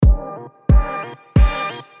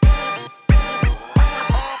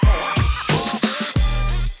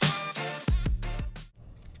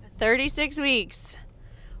36 weeks.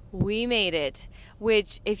 We made it.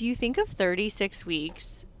 Which, if you think of 36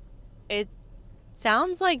 weeks, it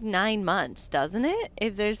sounds like 9 months, doesn't it?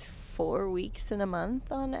 If there's 4 weeks in a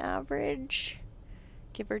month on average,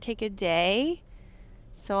 give or take a day.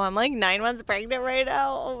 So I'm like 9 months pregnant right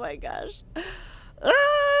now. Oh my gosh.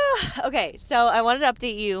 Okay, so I wanted to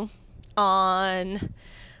update you on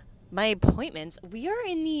my appointments. We are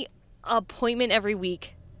in the appointment every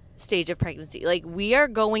week stage of pregnancy. Like, we are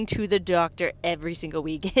going to the doctor every single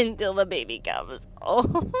week until the baby comes.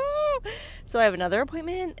 Oh, so I have another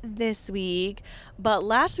appointment this week, but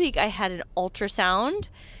last week I had an ultrasound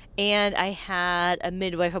and I had a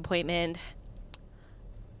midwife appointment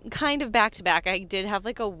kind of back to back. I did have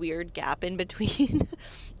like a weird gap in between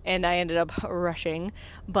and I ended up rushing,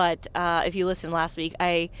 but if you listened last week,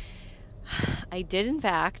 I did in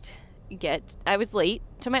fact I was late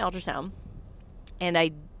to my ultrasound, and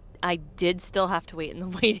I did still have to wait in the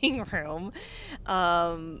waiting room.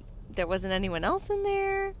 There wasn't anyone else in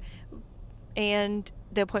there, and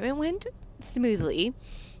the appointment went smoothly,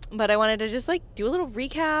 but I wanted to just like do a little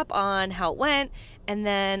recap on how it went, and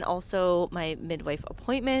then also my midwife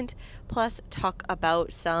appointment, plus talk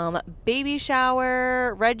about some baby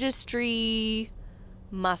shower registry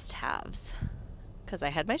must-haves, because I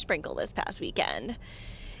had my sprinkle this past weekend.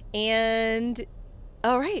 And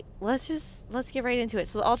all right, let's get right into it.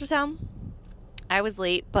 So the ultrasound, I was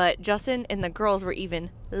late, but Justin and the girls were even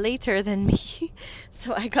later than me.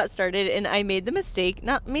 So I got started and I made the mistake,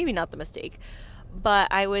 maybe not the mistake, but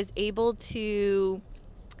I was able to,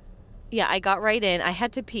 I got right in. I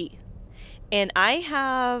had to pee. And I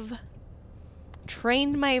have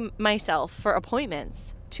trained myself for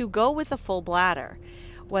appointments to go with a full bladder,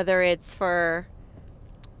 whether it's for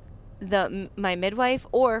my midwife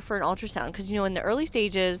or for an ultrasound, because in the early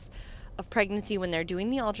stages of pregnancy, when they're doing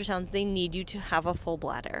the ultrasounds, they need you to have a full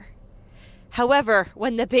bladder. However,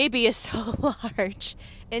 when the baby is so large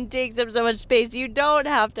and takes up so much space, you don't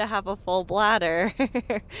have to have a full bladder.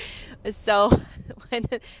 So when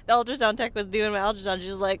the ultrasound tech was doing my ultrasound, she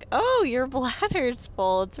was like, "Oh, your bladder's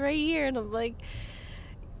full, it's right here." And I was like,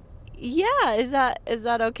 "Yeah, is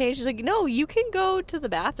that okay?" She's like, "No, you can go to the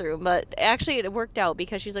bathroom." But actually it worked out,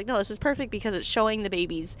 because she's like, "No, this is perfect because it's showing the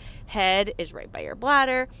baby's head is right by your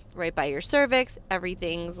bladder, right by your cervix.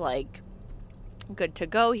 Everything's like good to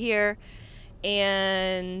go here."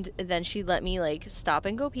 And then she let me like stop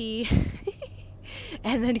and go pee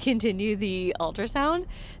and then continue the ultrasound.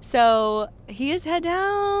 So he is head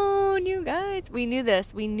down, you guys. We knew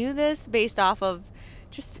this based off of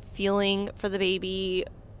just feeling for the baby.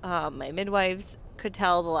 My midwives could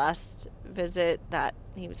tell the last visit that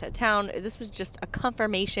he was head down. This was just a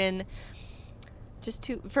confirmation,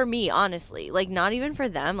 for me, honestly, like not even for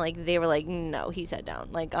them. Like they were like, "No, he's head down,"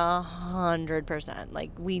 like 100%.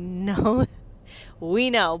 Like we know,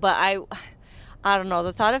 but I don't know.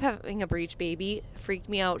 The thought of having a breech baby freaked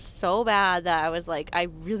me out so bad that I was like, I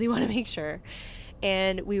really want to make sure.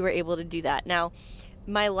 And we were able to do that. Now,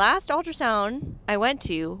 my last ultrasound I went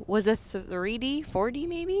to was a 3D, 4D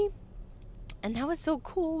maybe. And that was so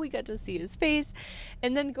cool. We got to see his face.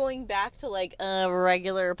 And then going back to like a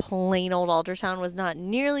regular plain old ultrasound was not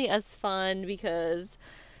nearly as fun, because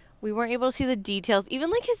we weren't able to see the details. Even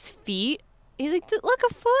like his feet. He's like, "Look,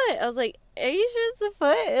 a foot." I was like, "Are you sure it's a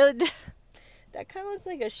foot?" That kind of looks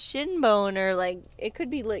like a shin bone, or like it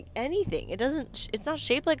could be like anything. It's not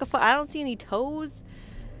shaped like a foot. I don't see any toes.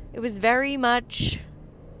 It was very much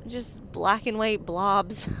just black and white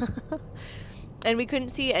blobs. And we couldn't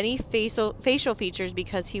see any facial features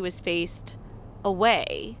because he was faced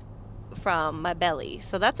away from my belly.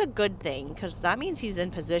 So that's a good thing, because that means he's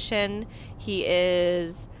in position.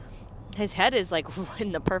 His head is like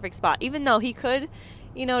in the perfect spot, even though he could,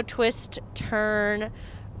 twist, turn,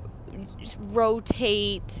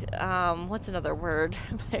 rotate. What's another word?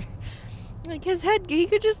 Like his head, he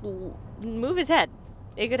could just move his head.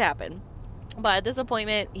 It could happen. But at this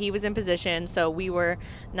appointment, he was in position, so we were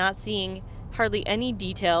not seeing hardly any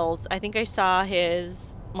details. I think I saw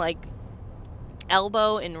his like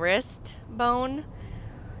elbow and wrist bone,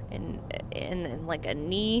 and like a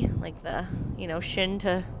knee, like the shin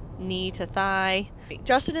to knee to thigh.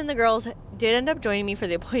 Justin and the girls did end up joining me for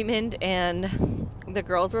the appointment, and the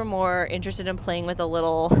girls were more interested in playing with the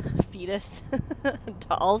little fetus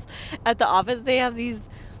dolls. At the office, they have these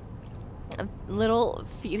little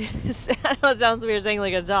fetus. I know it sounds weird saying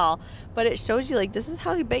like a doll, but it shows you like this is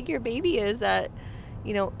how big your baby is at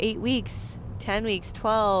 8 weeks, 10 weeks,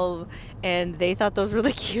 12, and they thought those were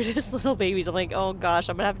the cutest little babies. I'm like, oh gosh,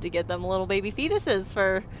 I'm gonna have to get them little baby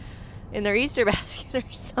fetuses in their Easter basket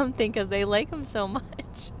or something, because they like them so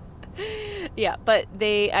much. Yeah, but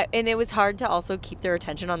and it was hard to also keep their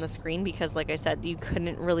attention on the screen because, like I said, you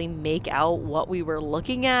couldn't really make out what we were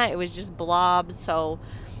looking at. It was just blobs. So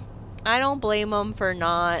I don't blame them for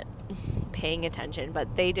not paying attention,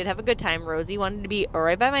 but they did have a good time. Rosie wanted to be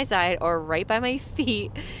right by my side or right by my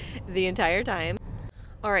feet the entire time.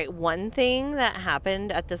 All right, one thing that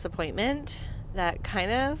happened at this appointment that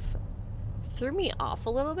kind of threw me off a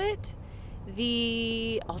little bit,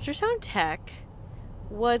 the ultrasound tech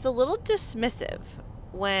was a little dismissive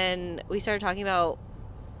when we started talking about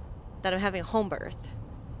that I'm having a home birth.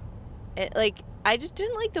 I just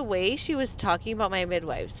didn't like the way she was talking about my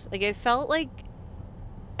midwives. I felt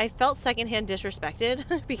secondhand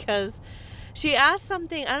disrespected because she asked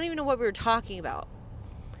something, I don't even know what we were talking about,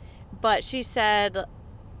 but she said,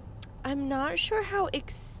 I'm not sure how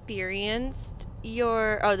experienced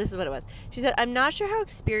this is what it was. She said, I'm not sure how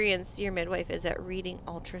experienced your midwife is at reading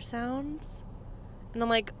ultrasounds. And I'm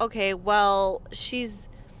like, okay, well, she's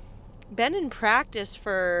been in practice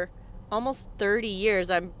for almost 30 years.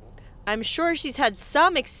 I'm sure she's had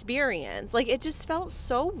some experience. It just felt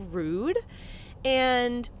so rude.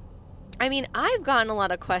 And I mean, I've gotten a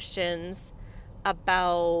lot of questions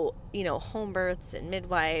about, home births and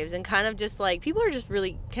midwives, and kind of just people are just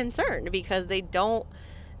really concerned because they don't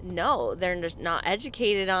know. They're just not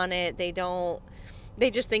educated on it. They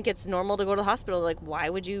just think it's normal to go to the hospital. Why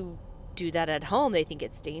would you do that at home? They think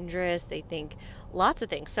it's dangerous. They think lots of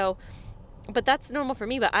things. So, but that's normal for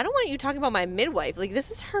me. But I don't want you talking about my midwife. This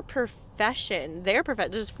is her profession.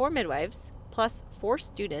 There's 4 midwives plus 4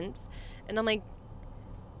 students. And I'm like,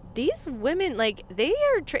 these women, they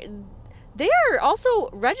are also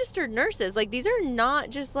registered nurses. These are not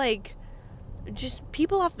just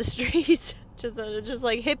people off the streets, just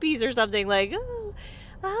hippies or something.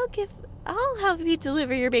 I'll help you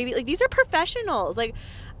deliver your baby. These are professionals.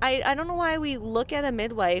 I don't know why we look at a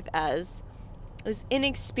midwife as this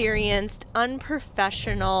inexperienced,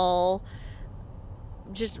 unprofessional,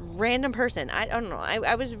 just random person. I don't know.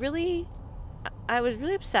 I was really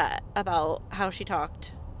upset about how she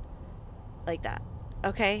talked like that.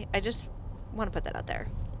 Okay, I just want to put that out there.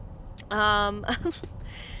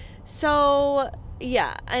 So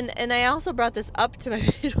yeah, and I also brought this up to my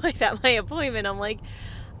midwife at my appointment. I'm like,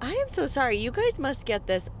 I am so sorry. You guys must get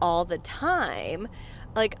this all the time.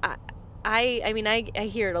 I mean, I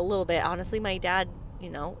hear it a little bit. Honestly, my dad,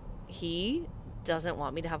 he doesn't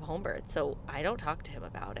want me to have a home birth, so I don't talk to him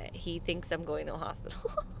about it. He thinks I'm going to a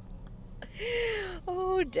hospital.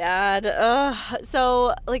 Oh, Dad.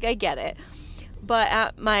 So, I get it. But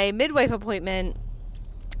at my midwife appointment,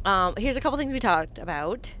 here's a couple things we talked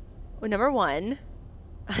about. Well, number 1,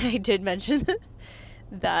 I did mention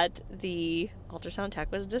that the ultrasound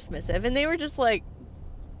tech was dismissive, and they were just like,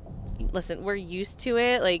 listen, we're used to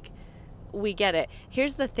it. We get it.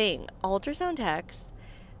 Here's the thing. Ultrasound techs,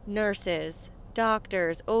 nurses,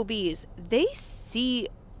 doctors, OBs, they see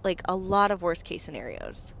a lot of worst case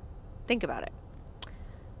scenarios. Think about it.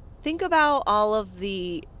 Think about all of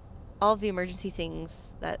the emergency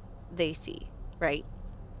things that they see, right?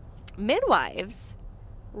 Midwives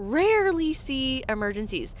rarely see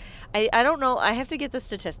emergencies. I don't know. I have to get the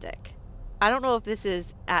statistic. I don't know if this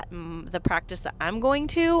is at the practice that I'm going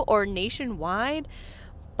to or nationwide,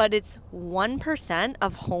 but it's 1%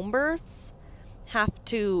 of home births have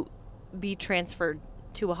to be transferred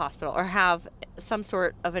to a hospital or have some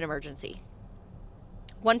sort of an emergency.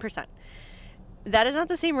 1%. That is not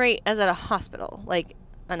the same rate as at a hospital.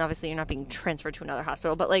 And obviously you're not being transferred to another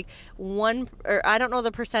hospital, but I don't know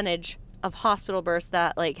the percentage of hospital births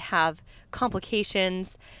that have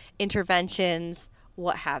complications, interventions,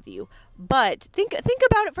 what have you. But think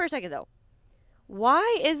about it for a second though.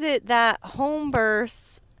 Why is it that home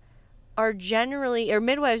births are generally, or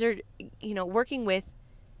midwives are, working with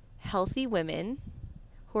healthy women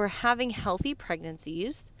who are having healthy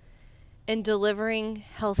pregnancies and delivering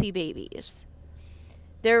healthy babies?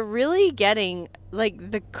 They're really getting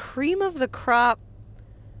the cream of the crop.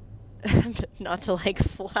 Not to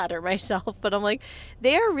flatter myself, but I'm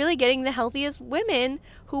they are really getting the healthiest women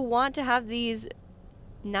who want to have these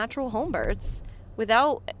natural home births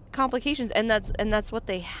without complications, and that's what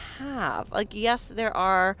they have. Yes, there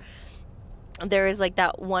is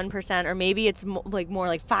that 1%, or maybe it's more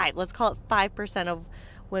like 5. Let's call it 5% of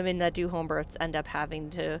women that do home births end up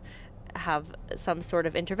having to have some sort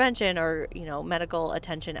of intervention or medical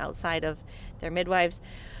attention outside of their midwives.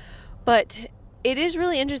 But it is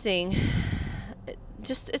really interesting.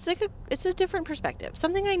 It's a different perspective,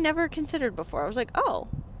 something I never considered before. I was like, oh,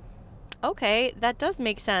 okay, that does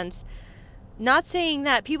make sense. Not saying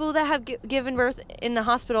that people that have given birth in the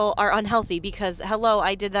hospital are unhealthy, because hello,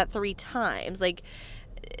 I did that 3 times.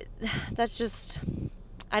 that's just,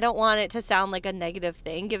 I don't want it to sound like a negative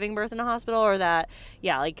thing, giving birth in a hospital, or that,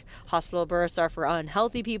 yeah, like hospital births are for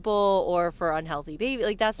unhealthy people or for unhealthy babies.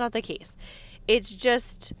 Like, that's not the case. It's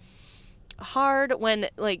just hard when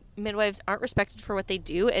like midwives aren't respected for what they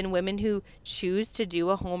do, and women who choose to do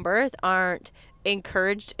a home birth aren't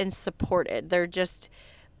encouraged and supported. They're just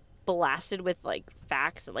blasted with like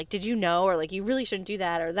facts and like, did you know, or like, you really shouldn't do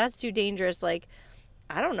that, or that's too dangerous. Like,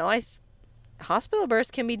 I don't know. Hospital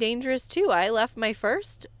births can be dangerous too. I left my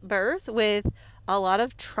first birth with a lot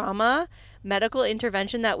of trauma, medical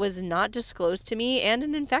intervention that was not disclosed to me, and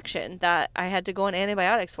an infection that I had to go on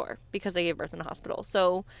antibiotics for because I gave birth in a hospital.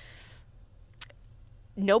 So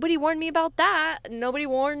nobody warned me about that. Nobody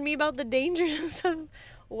warned me about the dangers of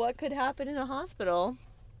what could happen in a hospital.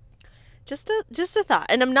 Just a thought.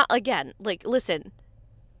 And I'm not, again, like, listen,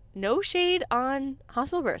 no shade on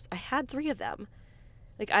hospital births. I had 3 of them.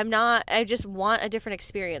 Like, I just want a different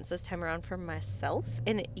experience this time around for myself.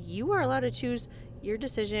 And you are allowed to choose your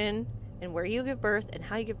decision and where you give birth and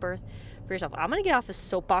how you give birth for yourself. I'm going to get off the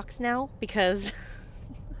soapbox now because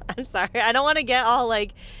I'm sorry. I don't want to get all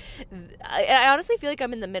like, I honestly feel like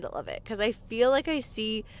I'm in the middle of it because I feel like I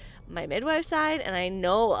see my midwife side, and I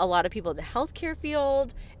know a lot of people in the healthcare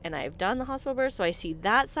field, and I've done the hospital birth, so I see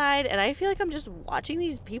that side, and I feel like I'm just watching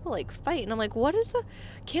these people like fight, and I'm like,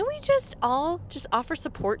 can't we just all just offer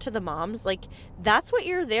support to the moms? Like, that's what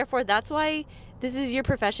you're there for. That's why this is your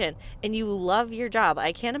profession, and you love your job.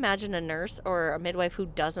 I can't imagine a nurse or a midwife who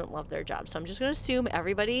doesn't love their job. So I'm just going to assume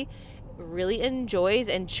everybody really enjoys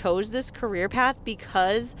and chose this career path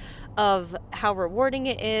because of how rewarding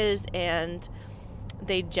it is, and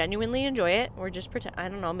they genuinely enjoy it, or just pretend. I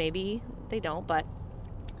don't know, maybe they don't, but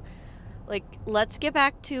like, let's get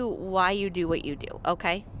back to why you do what you do.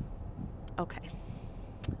 Okay.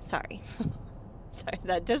 Sorry.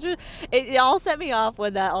 That just, it all set me off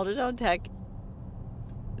when that ultrasound tech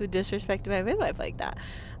who disrespected my midwife like that.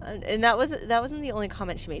 And that wasn't the only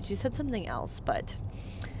comment she made. She said something else, but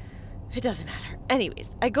it doesn't matter. Anyways,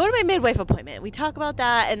 I go to my midwife appointment. We talk about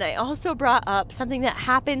that, and I also brought up something that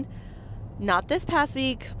happened not this past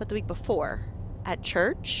week, but the week before at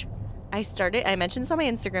church. I mentioned this on my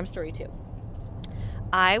Instagram story too.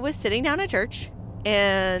 I was sitting down at church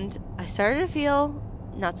and I started to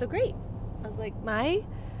feel not so great. I was like, my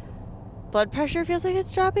blood pressure feels like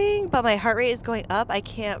it's dropping, but my heart rate is going up. I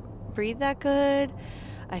can't breathe that good.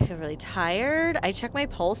 I feel really tired. I check my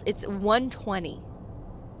pulse. It's 120.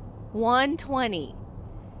 120,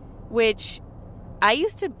 which I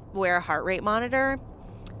used to wear a heart rate monitor.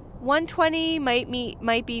 120 might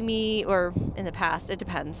be me, or in the past, it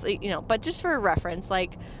depends, but just for reference,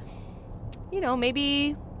 like,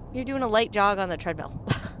 maybe you're doing a light jog on the treadmill,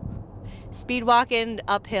 speed walking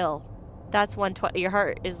uphill, that's 120. Your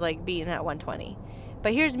heart is like beating at 120.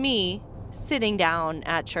 But here's me sitting down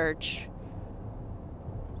at church,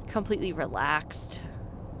 completely relaxed,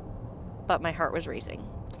 but my heart was racing.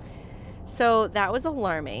 So that was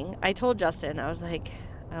alarming. I told Justin, I was like,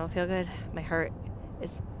 I don't feel good. My heart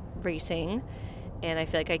is racing and I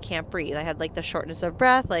feel like I can't breathe. I had like the shortness of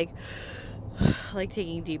breath, like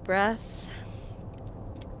taking deep breaths.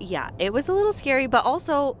 Yeah, it was a little scary, but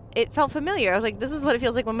also it felt familiar. I was like, this is what it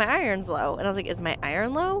feels like when my iron's low. And I was like, is my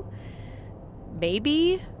iron low?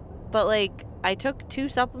 Maybe. But like, I took 2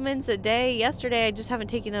 supplements a day yesterday. I just haven't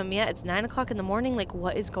taken them yet. It's 9:00 in the morning. Like,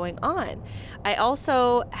 what is going on? I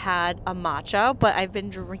also had a matcha, but I've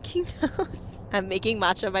been drinking those. I'm making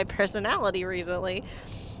matcha my personality recently.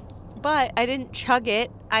 But I didn't chug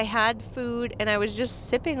it. I had food and I was just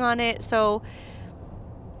sipping on it. So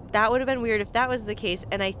that would have been weird if that was the case.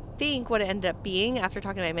 And I think what it ended up being after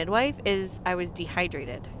talking to my midwife is I was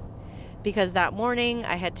dehydrated. Because that morning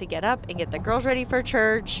I had to get up and get the girls ready for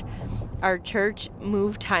church. Our church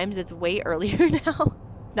moved times. It's way earlier now.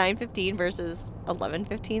 9:15 versus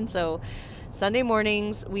 11:15. So Sunday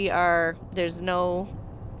mornings there's no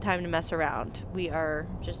time to mess around. We are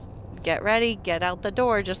just get ready, get out the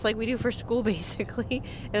door, just like we do for school, basically.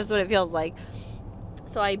 That's what it feels like.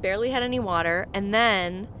 So I barely had any water, and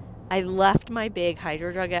then I left my big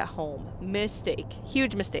hydro jug at home. Mistake.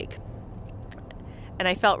 Huge mistake. And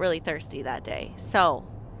I felt really thirsty that day. So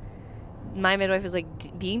my midwife was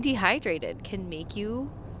like, being dehydrated can make you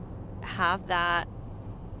have that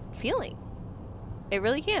feeling. It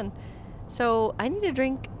really can. So I need to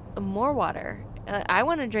drink more water. I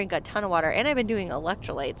want to drink a ton of water, and I've been doing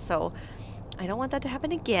electrolytes, so I don't want that to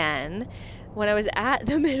happen again. When I was at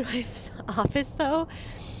the midwife's office, though,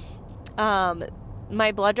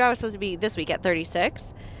 my blood draw was supposed to be this week at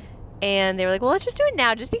 36. And they were like, well, let's just do it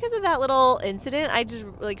now. Just because of that little incident, I just,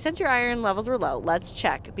 like, since your iron levels were low, let's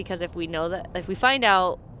check. Because if we find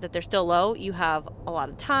out that they're still low, you have a lot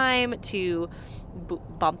of time to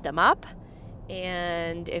bump them up.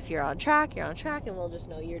 And if you're on track, you're on track. And we'll just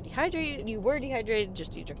know you're dehydrated. You were dehydrated,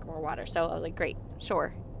 just you drink more water. So I was like, great,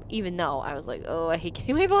 sure. Even though I was like, oh, I hate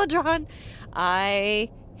getting my blood drawn. I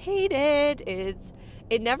hate it.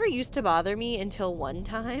 It never used to bother me until one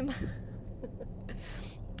time.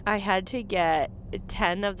 I had to get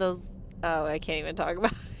 10 of those. Oh, I can't even talk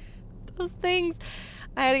about those things.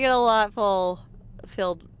 I had to get a lot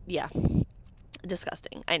filled. Yeah.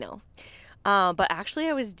 Disgusting. I know. But actually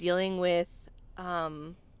I was dealing with, what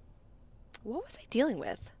was I dealing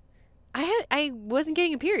with? I wasn't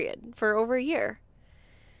getting a period for over a year.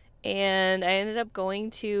 And I ended up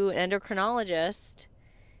going to an endocrinologist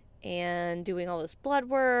and doing all this blood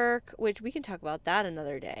work, which we can talk about that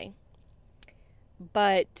another day.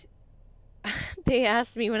 But they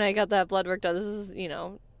asked me when I got that blood work done, this is,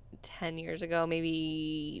 10 years ago,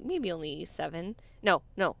 maybe only 7. No,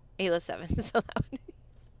 Ayla's 7. So that would...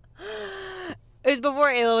 It was before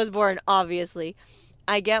Ayla was born, obviously.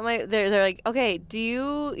 I get they're like, okay, do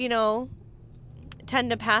you,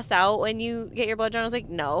 tend to pass out when you get your blood drawn? I was like,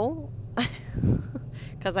 no.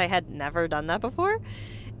 Because I had never done that before.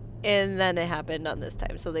 And then it happened on this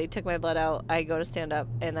time. So they took my blood out. I go to stand up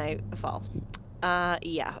and I fall.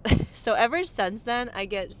 Yeah. So ever since then, I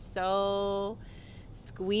get so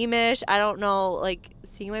squeamish. I don't know, like,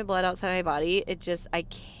 seeing my blood outside my body, I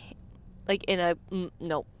can't, like, in a,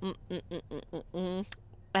 no.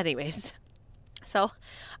 Anyways. So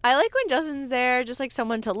I like when Justin's there, just like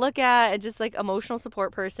someone to look at, and just like emotional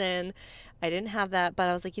support person. I didn't have that, but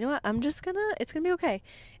I was like, you know what? It's gonna be okay.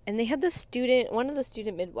 And they had one of the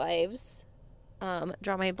student midwives,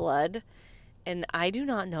 draw my blood. And I do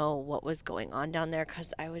not know what was going on down there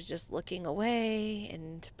because I was just looking away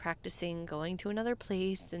and practicing going to another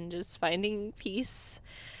place and just finding peace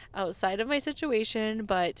outside of my situation.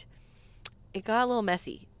 But it got a little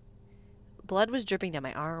messy. Blood was dripping down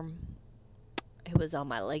my arm. It was on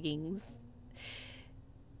my leggings.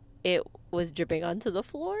 It was dripping onto the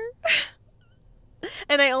floor.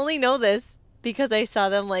 And I only know this because I saw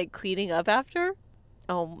them like cleaning up after.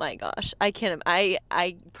 Oh my gosh.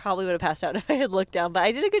 I probably would have passed out if I had looked down, but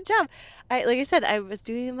I did a good job. Like I said, I was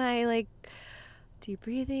doing my like deep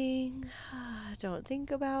breathing. Don't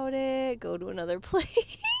think about it. Go to another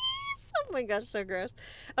place. Oh my gosh, so gross.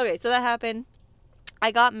 Okay, so that happened.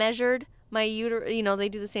 I got measured. My uterus, they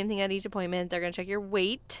do the same thing at each appointment. They're going to check your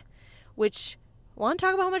weight, which, want to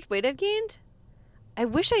talk about how much weight I've gained? I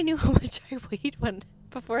wish I knew how much I weighed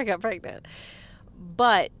before I got pregnant.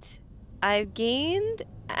 But I've gained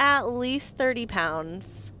at least 30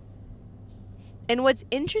 pounds. And what's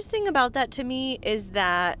interesting about that to me is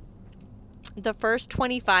that the first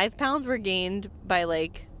 25 pounds were gained by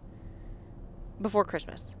like before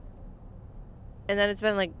Christmas. And then it's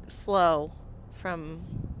been like slow from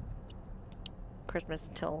Christmas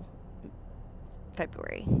until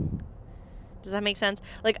February. Does that make sense?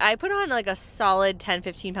 Like, I put on like a solid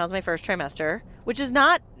 10-15 pounds my first trimester, which is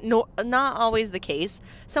not always the case.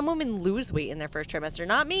 Some women lose weight in their first trimester.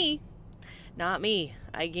 Not me.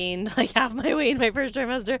 I gained like half my weight in my first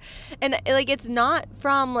trimester. And like, it's not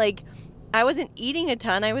from like, I wasn't eating a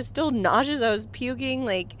ton. I was still nauseous. I was puking.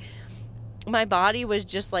 Like, my body was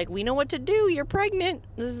just like, we know what to do. You're pregnant.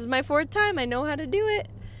 This is my 4th time. I know how to do it.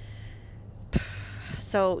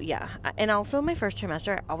 So, yeah. And also my first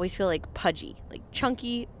trimester, I always feel like pudgy. Like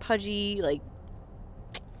chunky, pudgy, like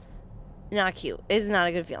not cute. It's not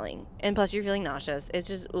a good feeling. And plus you're feeling nauseous. It's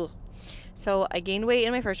just, ugh. So I gained weight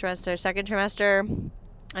in my first trimester. Second trimester,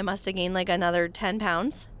 I must have gained like another 10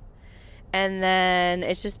 pounds. And then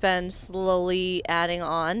it's just been slowly adding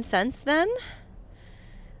on since then.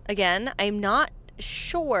 Again, I'm not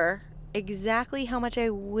sure exactly how much I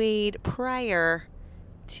weighed prior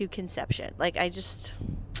to conception. Like, I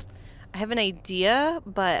have an idea,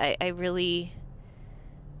 but I really,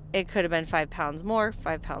 it could have been 5 pounds more,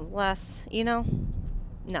 5 pounds less, No,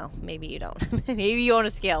 maybe you don't. Maybe you own a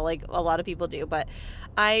scale like a lot of people do, but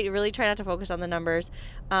I really try not to focus on the numbers.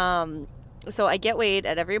 So I get weighed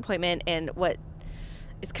at every appointment, and what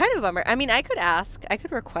is kind of a bummer, I mean, I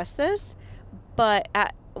could request this, but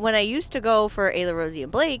when I used to go for Ayla, Rosie,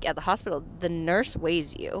 and Blake at the hospital, the nurse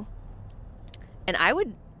weighs you. And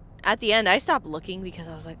at the end, I stopped looking because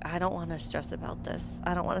I was like, I don't want to stress about this.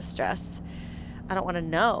 I don't want to stress. I don't want to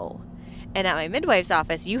know. And at my midwife's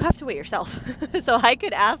office, you have to weigh yourself. So I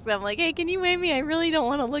could ask them, like, hey, can you weigh me? I really don't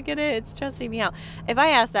want to look at it. It's stressing me out. If I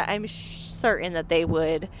asked that, I'm certain that they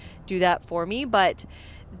would do that for me. But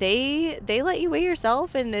they let you weigh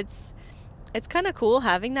yourself, and it's kind of cool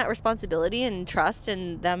having that responsibility and trust,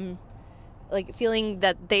 and them like feeling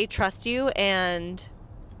that they trust you and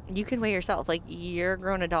you can weigh yourself. Like, you're a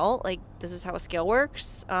grown adult. Like, this is how a scale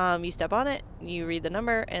works. You step on it, you read the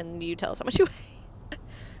number, and you tell us how much you weigh.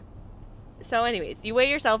 So anyways, you weigh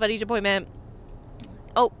yourself at each appointment.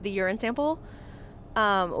 Oh, the urine sample,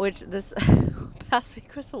 which this past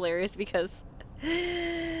week was hilarious because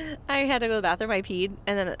I had to go to the bathroom, I peed,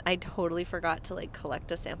 and then I totally forgot to like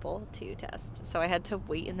collect a sample to test. So I had to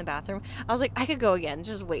wait in the bathroom. I was like, I could go again.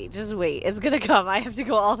 Just wait. It's going to come. I have to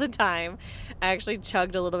go all the time. I actually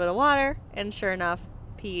chugged a little bit of water, and sure enough,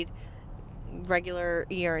 peed. Regular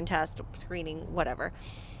urine test, screening, whatever.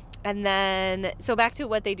 And then, so back to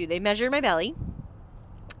what they do. They measure my belly,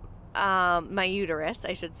 my uterus,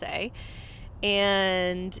 I should say.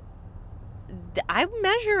 And I'm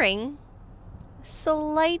measuring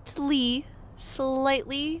slightly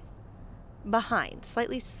behind,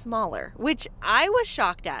 slightly smaller, which I was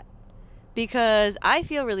shocked at because I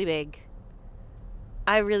feel really big.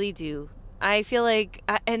 I really do. I feel like,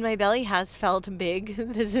 and my belly has felt big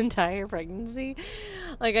this entire pregnancy.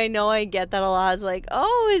 Like, I know I get that a lot. It's like,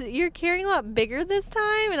 oh, you're carrying a lot bigger this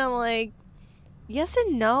time. And I'm like, yes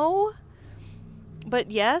and no. But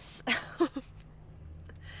yes,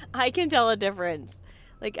 I can tell a difference.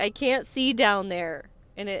 Like, I can't see down there.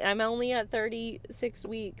 And I'm only at 36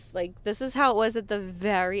 weeks. Like, this is how it was at the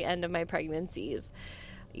very end of my pregnancies.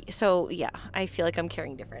 So, yeah, I feel like I'm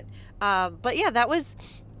carrying different. But, yeah, that was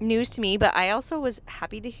news to me. But I also was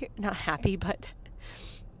happy to hear, not happy, but,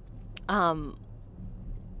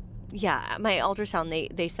 yeah, my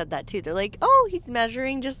ultrasound, they said that too. They're like, oh, he's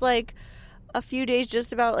measuring just like a few days,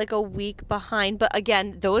 just about like a week behind. But,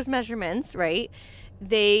 again, those measurements, right?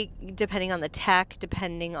 They, depending on the tech,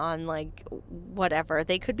 depending on like whatever,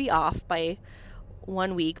 they could be off by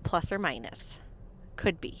 1 week plus or minus.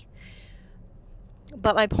 Could be.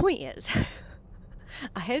 But my point is,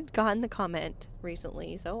 I had gotten the comment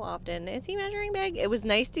recently so often, is he measuring big? It was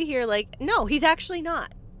nice to hear, like, no, he's actually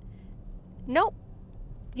not. Nope.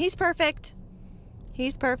 He's perfect.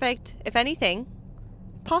 He's perfect. If anything,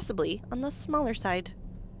 possibly on the smaller side.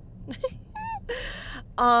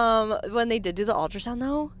 When they did do the ultrasound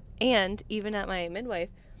though, and even at my midwife,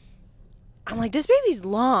 I'm like, this baby's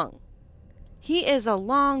long. He is a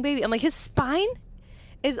long baby. I'm like, his spine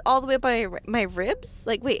is all the way up by my ribs.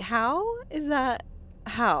 Like, wait, how is that?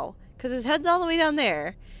 How? Because his head's all the way down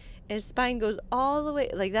there, and his spine goes all the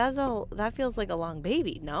way. Like, that feels like a long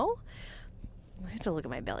baby. No, I have to look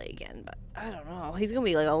at my belly again, but I don't know. He's gonna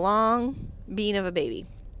be like a long bean of a baby.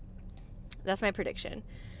 That's my prediction.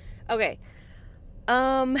 Okay.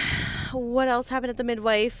 What else happened at the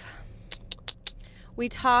midwife? We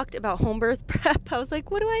talked about home birth prep. I was like,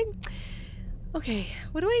 what do I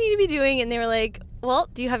need to be doing? And they were like, well,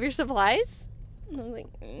 do you have your supplies? And I was like,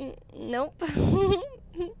 nope.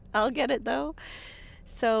 I'll get it though.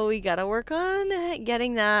 So we got to work on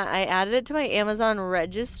getting that. I added it to my Amazon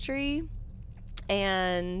registry,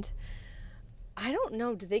 and I don't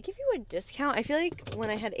know, did they give you a discount? I feel like when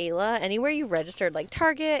I had Ayla, anywhere you registered, like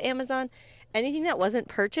Target, Amazon, anything that wasn't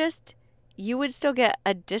purchased, you would still get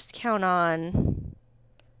a discount on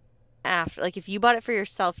after. Like, if you bought it for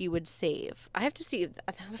yourself, you would save. I have to see.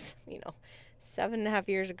 That was, 7.5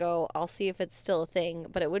 years ago. I'll see if it's still a thing,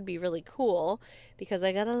 but it would be really cool because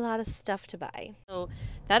I got a lot of stuff to buy. So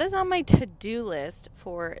that is on my to-do list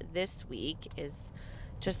for this week, is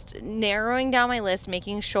just narrowing down my list,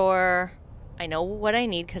 making sure I know what I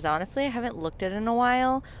need, because honestly, I haven't looked at it in a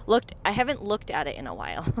while.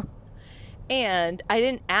 And I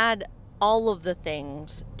didn't add all of the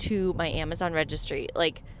things to my Amazon registry,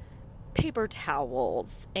 like paper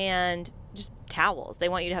towels and just towels. They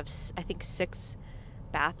want you to have, I think, 6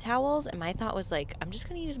 bath towels. And my thought was like, I'm just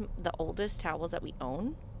going to use the oldest towels that we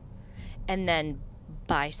own and then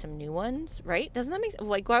buy some new ones, right? Doesn't that make sense?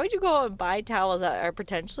 Like, why would you go out and buy towels that are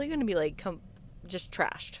potentially going to be like just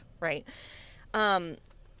trashed, right?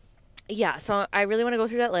 Yeah, so I really want to go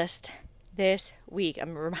through that list this week.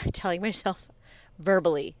 I'm telling myself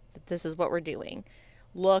verbally that this is what we're doing.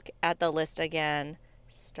 Look at the list again.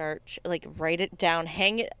 Start, write it down,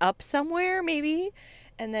 hang it up somewhere maybe,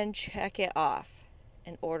 and then check it off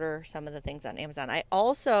and order some of the things on Amazon. I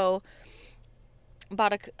also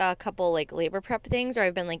bought a couple labor prep things, or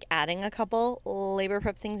I've been adding a couple labor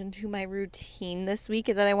prep things into my routine this week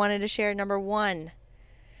that I wanted to share. Number 1,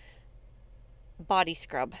 body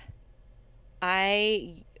scrub.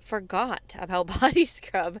 I forgot about body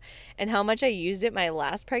scrub and how much I used it my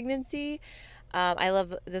last pregnancy. I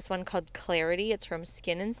love this one called Clarity. It's from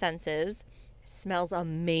Skin and Senses. Smells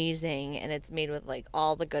amazing, and it's made with like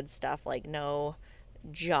all the good stuff, like no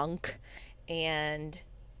junk. And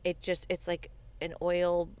it's like an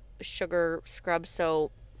oil sugar scrub.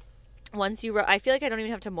 So once you I feel like I don't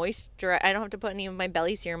even have to moisturize. I don't have to put any of my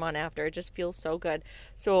belly serum on after. It just feels so good.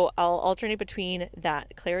 So I'll alternate between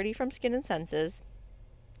that Clarity from Skin and Senses,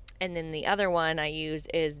 and then the other one I use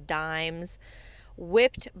is Dime's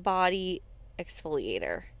Whipped Body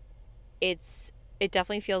Exfoliator. It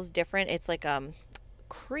definitely feels different. It's like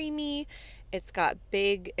creamy. It's got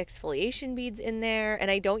big exfoliation beads in there,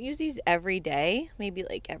 and I don't use these every day, maybe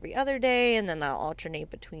like every other day, and then I'll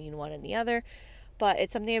alternate between one and the other. But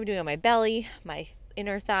it's something I'm doing on my belly, my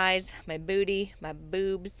inner thighs, my booty, my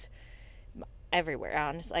boobs, everywhere.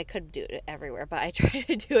 Honestly, I could do it everywhere, but I try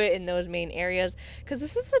to do it in those main areas because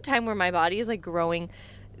this is the time where my body is like growing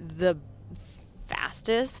the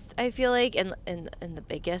fastest, I feel like, and the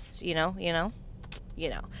biggest, you know.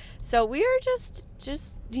 So we are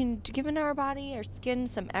just giving our body, our skin,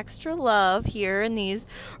 some extra love here in these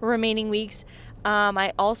remaining weeks.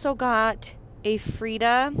 I also got a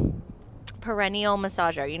Frida perennial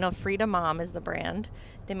massager. You know, Frida Mom is the brand.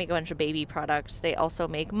 They make a bunch of baby products. They also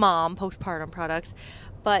make mom postpartum products.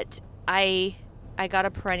 But I got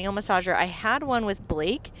a perennial massager. I had one with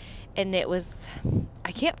Blake, and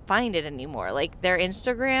I can't find it anymore. Like, their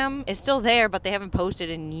Instagram is still there, but they haven't posted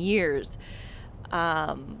in years.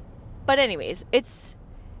 But anyways, it's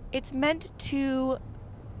meant to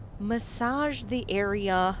massage the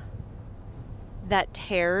area that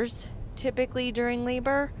tears typically during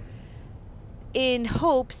labor, in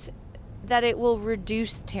hopes that it will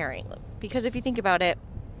reduce tearing. Because if you think about it,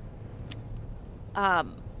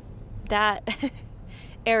 that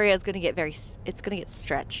area is going to get it's going to get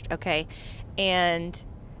stretched, okay? And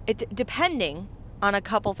it depending on a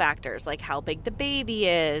couple factors, like how big the baby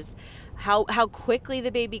is, how quickly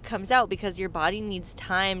the baby comes out, because your body needs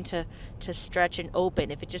time to stretch and open.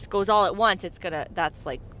 If it just goes all at once,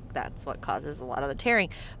 that's what causes a lot of the tearing.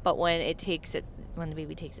 But when the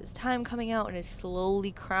baby takes its time coming out and is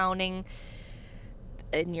slowly crowning,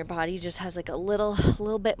 and your body just has like a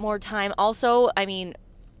little bit more time. Also, I mean,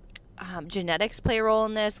 genetics play a role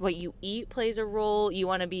in this. What you eat plays a role. You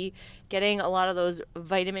want to be getting a lot of those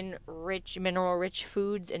vitamin-rich, mineral-rich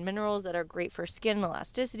foods and minerals that are great for skin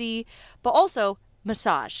elasticity, but also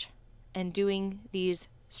massage and doing these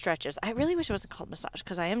stretches. I really wish it wasn't called massage,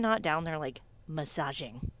 because I am not down there like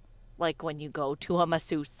massaging like when you go to a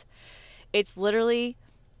masseuse. It's literally,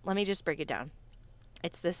 let me just break it down.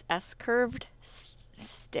 It's this S-curved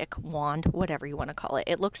stick, wand, whatever you want to call it.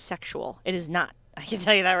 It looks sexual. It is not. I can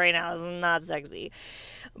tell you that right now. It's not sexy.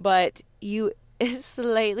 But you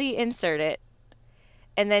slightly insert it.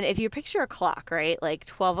 And then if you picture a clock, right? Like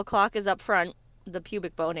 12 o'clock is up front, the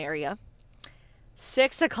pubic bone area.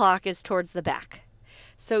 6 o'clock is towards the back.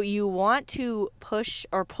 So you want to push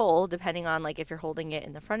or pull, depending on like if you're holding it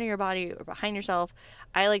in the front of your body or behind yourself.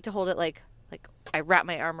 I like to hold it like I wrap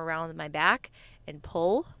my arm around my back and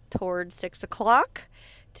pull towards 6 o'clock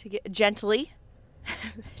to get gently.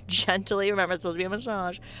 Remember, it's supposed to be a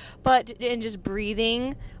massage. And just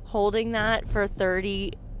breathing, holding that for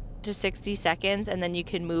 30 to 60 seconds, and then you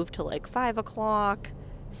can move to like 5 o'clock,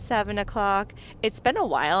 7 o'clock. It's been a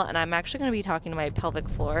while, and I'm actually going to be talking to my pelvic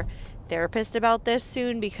floor therapist about this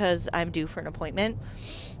soon because I'm due for an appointment.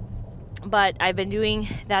 But I've been doing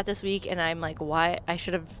that this week, and I'm like, why? I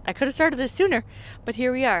could have started this sooner, but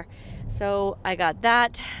here we are. So I got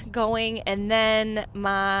that going, and then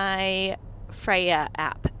my Freya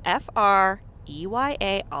app,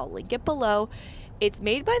 Freya, I'll link it below. It's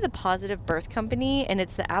made by the Positive Birth Company, and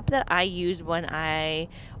it's the app that I used when I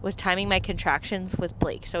was timing my contractions with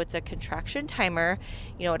Blake. So it's a contraction timer.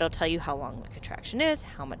 You know, it'll tell you how long the contraction is,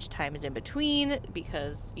 how much time is in between,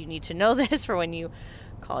 because you need to know this for when you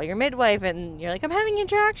call your midwife and you're like, I'm having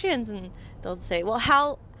contractions, and they'll say, well,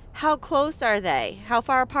 how close are they? How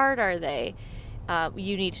far apart are they?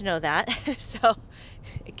 You need to know that. So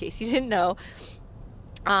in case you didn't know,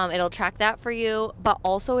 it'll track that for you, but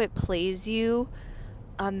also it plays you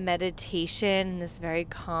a meditation, this very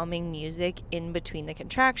calming music in between the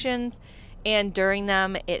contractions, and during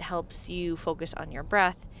them it helps you focus on your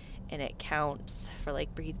breath, and it counts for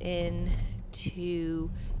like breathe in,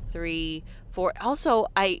 2, 3, 4. Also,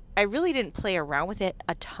 I really didn't play around with it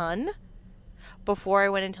a ton before I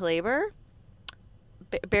went into labor.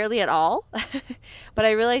 Barely at all. But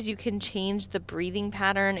I realized you can change the breathing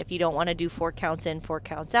pattern if you don't want to do 4 counts in, 4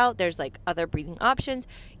 counts out. There's like other breathing options.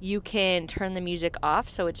 You can turn the music off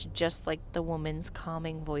so it's just like the woman's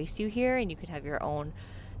calming voice you hear, and you could have your own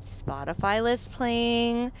Spotify list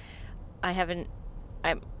playing. I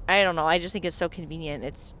don't know. I just think it's so convenient.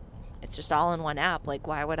 it's just all in one app. Like,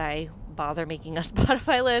 why would I bother making a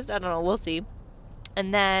Spotify list? I don't know. We'll see.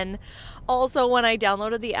 And then also when I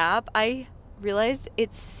downloaded the app, I realized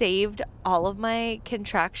it saved all of my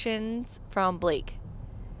contractions from Blake.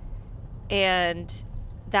 And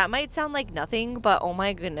that might sound like nothing, but oh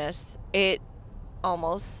my goodness, it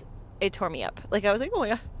tore me up. Like, I was like, oh my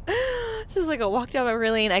God. This is like a walk down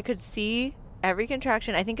memory lane. I could see every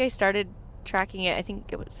contraction. I think I started tracking it, I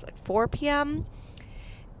think it was like 4 p.m.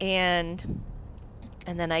 And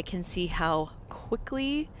then I can see how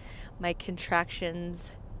quickly my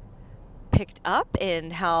contractions picked up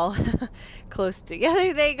and how close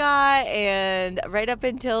together they got. And right up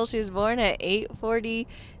until she was born at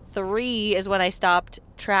 8:43 is when I stopped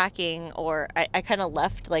tracking, or I kind of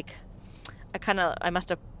left, like, I must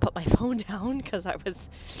have put my phone down because I was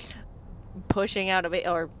pushing out a baby,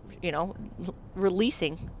 or,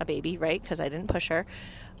 releasing a baby, right? Because I didn't push her.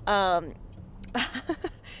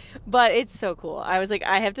 But it's so cool. I was like,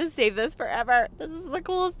 I have to save this forever. This is the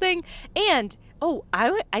coolest thing. And,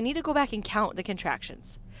 I need to go back and count the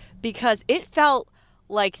contractions, because it felt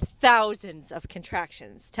like thousands of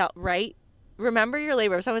contractions, right? Remember your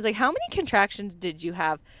labor. So I was like, how many contractions did you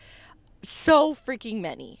have? So freaking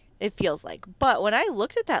many, it feels like. But when I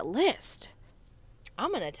looked at that list,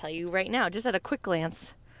 I'm going to tell you right now, just at a quick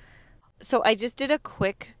glance. So I just did a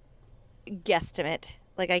quick guesstimate.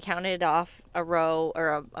 Like, I counted off a row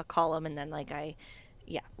or a column, and then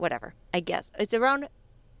whatever. I guess it's around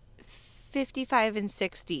 55 and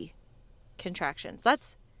 60 contractions.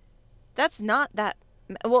 That's not that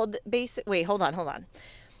well. Wait, hold on.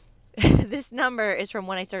 This number is from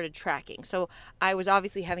when I started tracking. So I was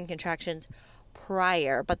obviously having contractions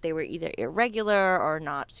prior, but they were either irregular or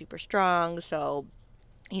not super strong. So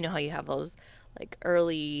you know how you have those like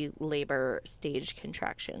early labor stage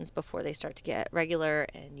contractions before they start to get regular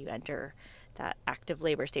and you enter that active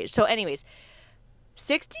labor stage. So anyways,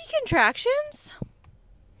 60 contractions?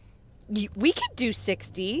 We could do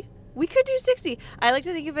 60. We could do 60. I like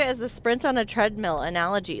to think of it as the sprints on a treadmill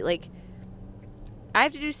analogy. Like, I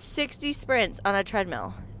have to do 60 sprints on a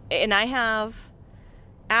treadmill, and I have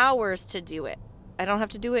hours to do it. I don't have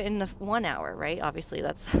to do it in the 1 hour, right? Obviously,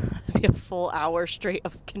 that's be a full hour straight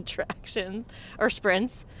of contractions or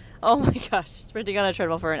sprints. Oh my gosh, sprinting on a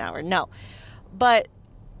treadmill for an hour. No. But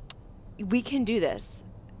we can do this.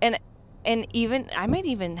 And even, I might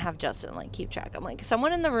even have Justin, like, keep track. I'm like,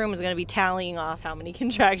 someone in the room is going to be tallying off how many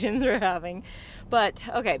contractions we're having. But,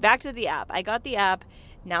 okay, back to the app. I got the app.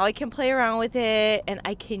 Now I can play around with it, and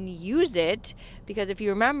I can use it, because if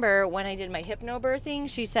you remember when I did my hypnobirthing,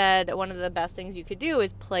 she said one of the best things you could do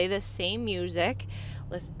is play the same music,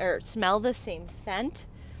 or smell the same scent.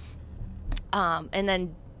 And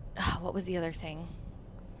then, what was the other thing?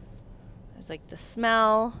 It was like the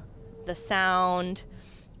smell, the sound,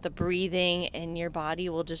 the breathing, and your body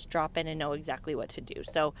will just drop in and know exactly what to do.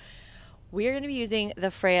 So we're going to be using the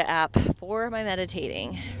Freya app for my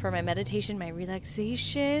meditating, for my meditation, my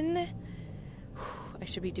relaxation. I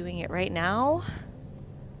should be doing it right now.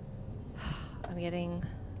 I'm getting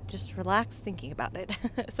just relaxed thinking about it.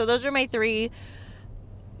 So those are my 3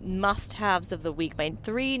 must-haves of the week. My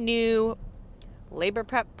 3 new labor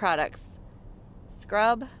prep products: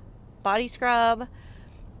 scrub, body scrub,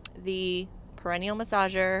 the perennial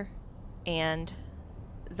massager, and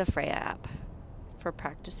the Freya app for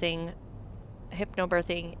practicing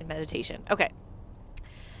hypnobirthing and meditation. Okay,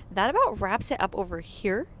 that about wraps it up over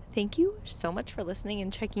here. Thank you so much for listening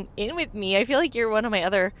and checking in with me. I feel like you're one of my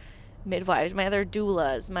other midwives, my other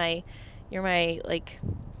doulas, you're my like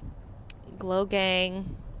glow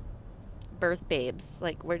gang birth babes.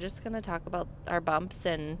 Like, we're just gonna talk about our bumps,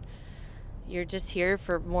 and you're just here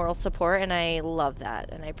for moral support, and I love that,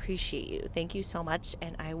 and I appreciate you. Thank you so much,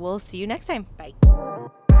 and I will see you next time. Bye.